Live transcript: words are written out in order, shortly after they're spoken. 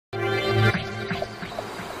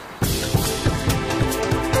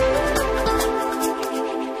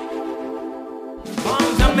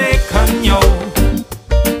Jamaican, yo.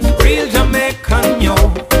 Real Jamaican, yo.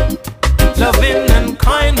 Loving and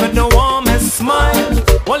kind with the warmest smile.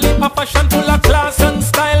 Only passion full of class and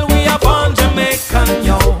style. We are born Jamaican,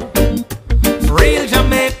 yo. Real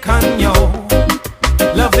Jamaican, yo.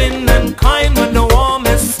 Loving and kind with the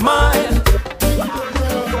warmest smile.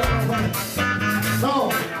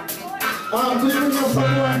 No, please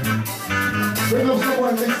bring up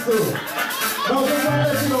someone next to. Now just want to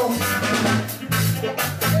let you know,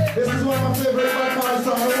 this is one of my favorite songs. I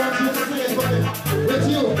want you to sing it with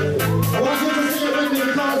you. I want you to sing it with me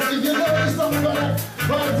because if you know this song, you're gonna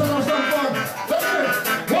vibes and have some fun. Let's hear it.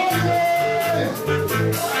 One day!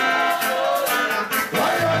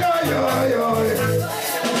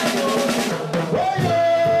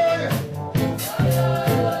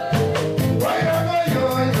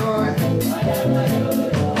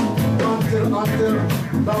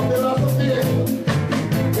 The philosophy,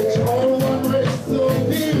 it's all one race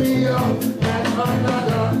superior than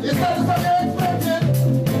another. Is that the song you're expecting?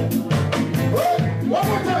 One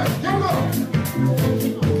more time, here we go.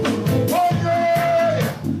 Oh yeah!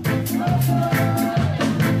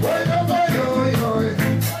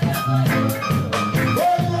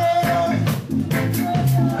 Oh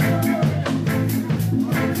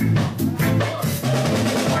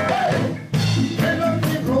hey! And the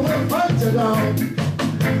people will fight it out.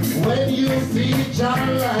 When you see John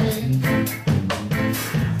Line,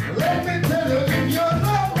 let me tell you, if you're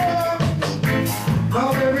not wrong, now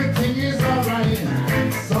everything is alright.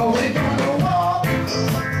 So we're gonna walk,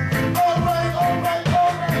 alright,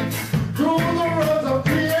 through the roads of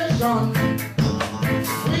creation,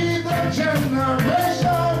 with the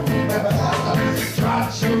generation, try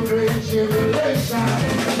to great tribulation.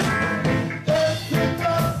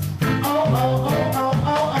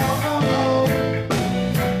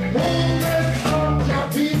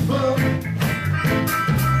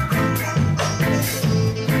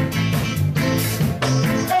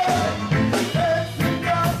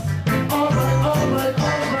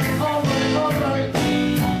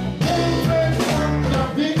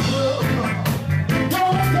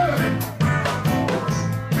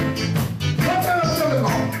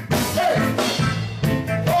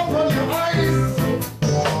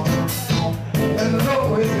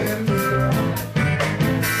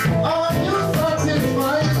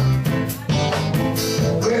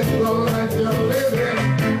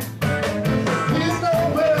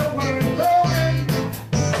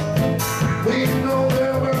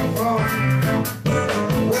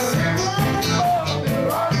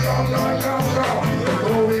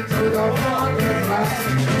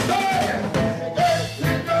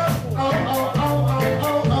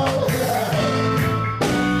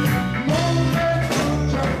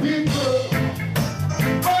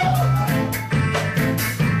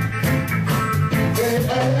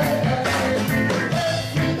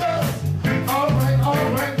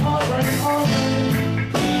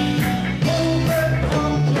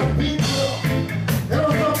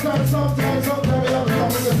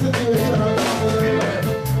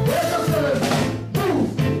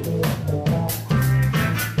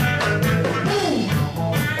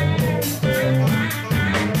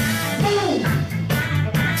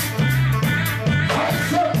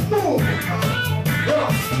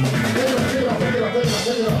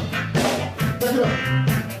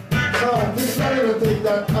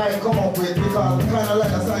 That I come up with because I kind of like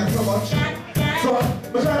the science so much. So,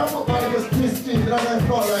 but I don't put my just twisted and I don't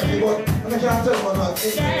feel like it, but I can't tell you what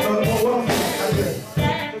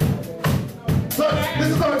So, this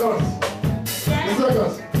is how it goes. This is how it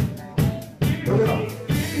goes. Here we go.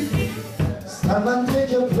 Stand and take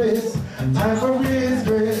your place. Time for His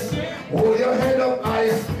grace. Hold your head up high.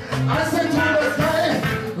 I say to the sky.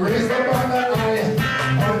 Raise the banner high.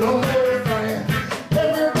 On the way.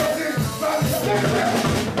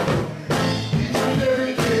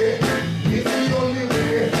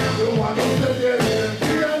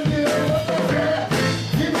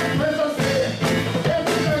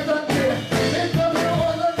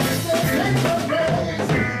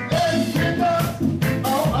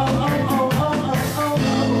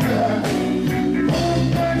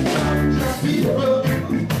 Yeah.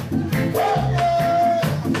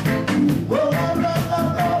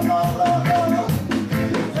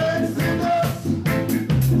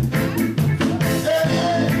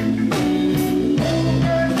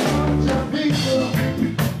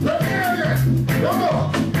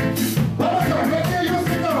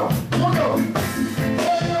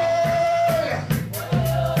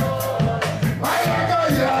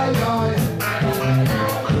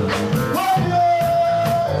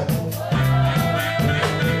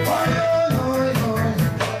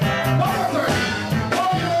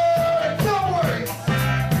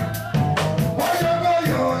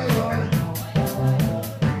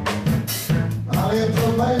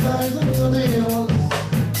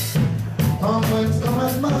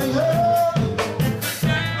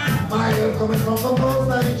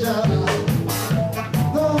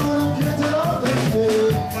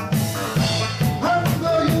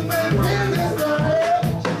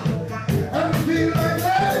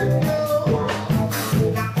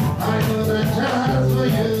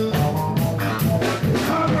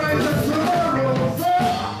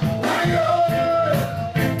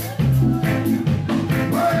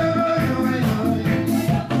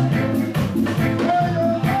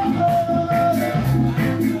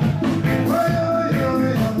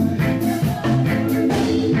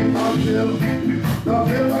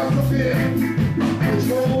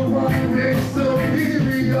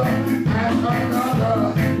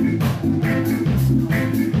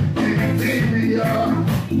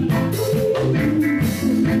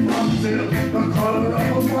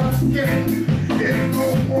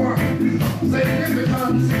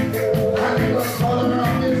 significance, and the color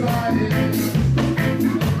of his eyes.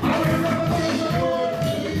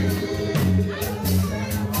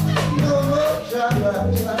 No more trouble.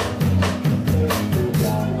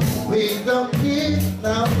 We don't need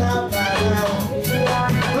now. No more trouble.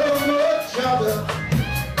 No more trouble.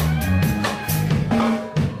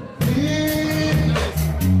 We don't need.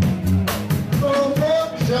 No more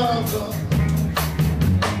trouble.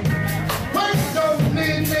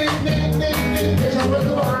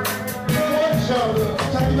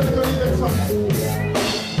 Can you make it song?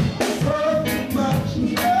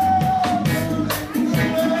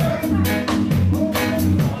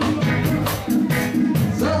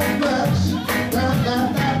 So much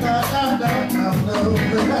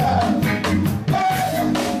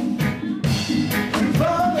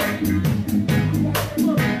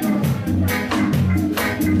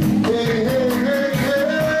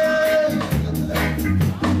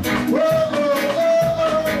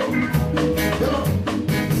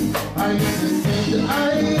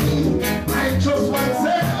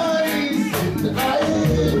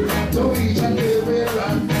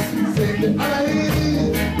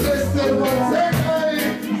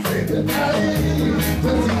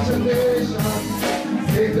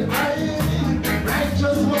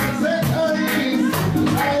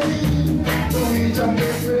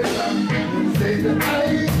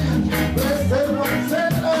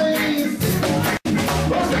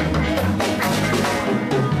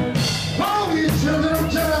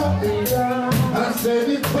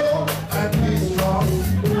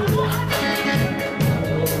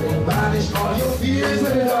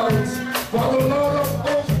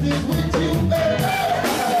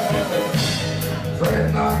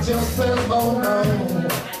yourself, oh no,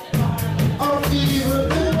 of evil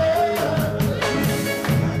world.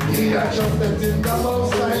 He that trusteth in the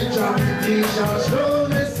Most High Jah, he shall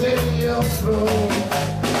surely save your soul.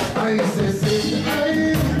 I say, sing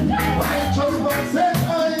I, righteous one said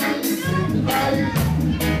I, sing I,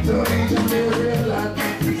 to each and every land,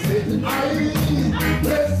 sing I,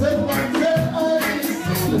 blessed one said I,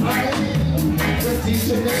 sing I, to teach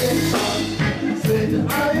a nation, sing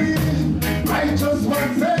I, righteous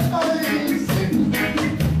one said I, sing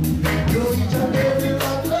to each and every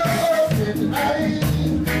land, sing I,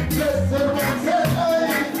 blessed one said I.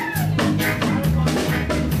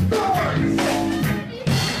 Boys,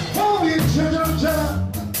 for we children of Jah,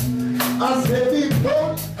 I say be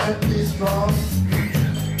bold and be strong.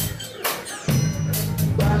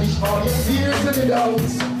 Banish all your fears and your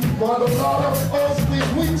doubts, for the Lord of hosts is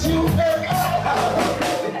with you.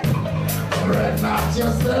 Fret not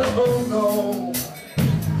yourself, oh no,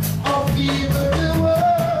 of evil the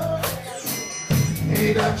world. He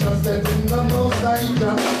that trusted in the Most High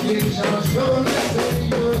Jah, he shall surely save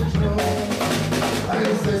your throne. I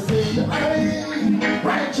say, sing I,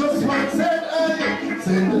 righteous one said I,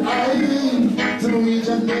 sing I, to each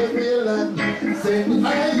and every land, sing I,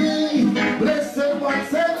 blessed one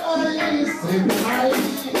said I, sing I,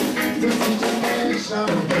 to teach a nation,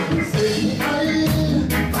 sing I,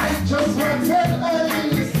 righteous one said I,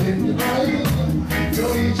 sing I, to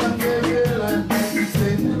each and every land,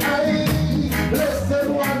 sing I, blessed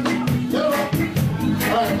one,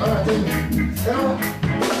 alright,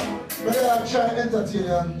 but I try to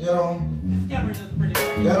entertain you, Yeah, we're just pretty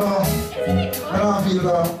good. I don't feel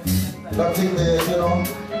that thing there,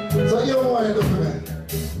 So you know what I do for me?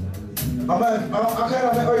 I kind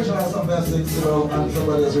of make original something I sing, and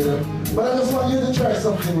somebody else with it. But I just want you to try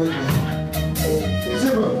something with me.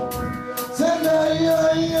 Simple. Send and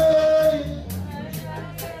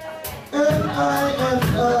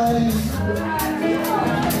I.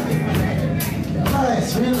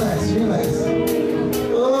 Nice, real nice.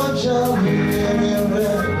 Oh, shall we remember?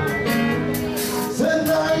 Send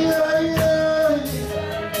and I.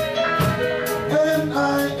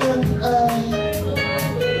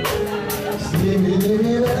 Sleepy,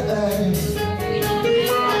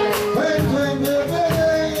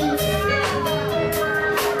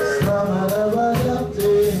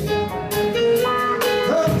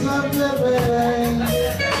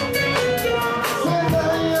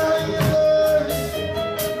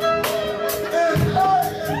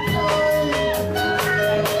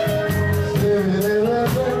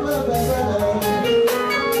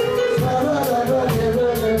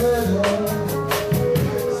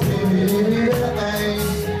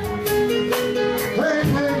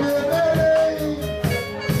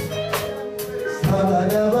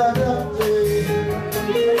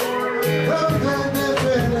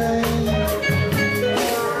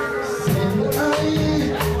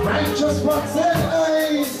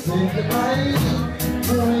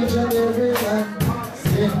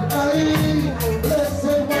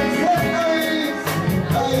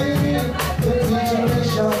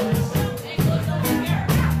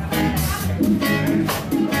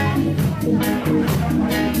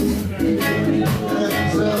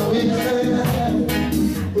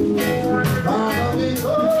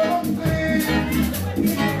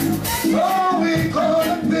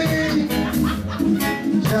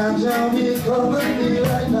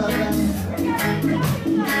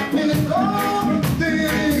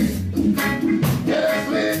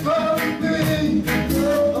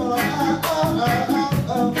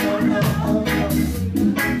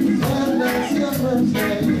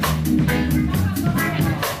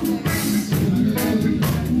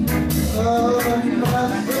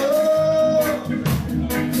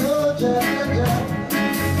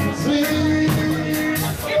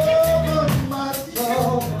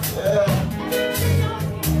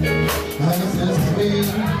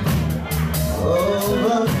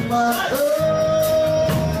 Oh.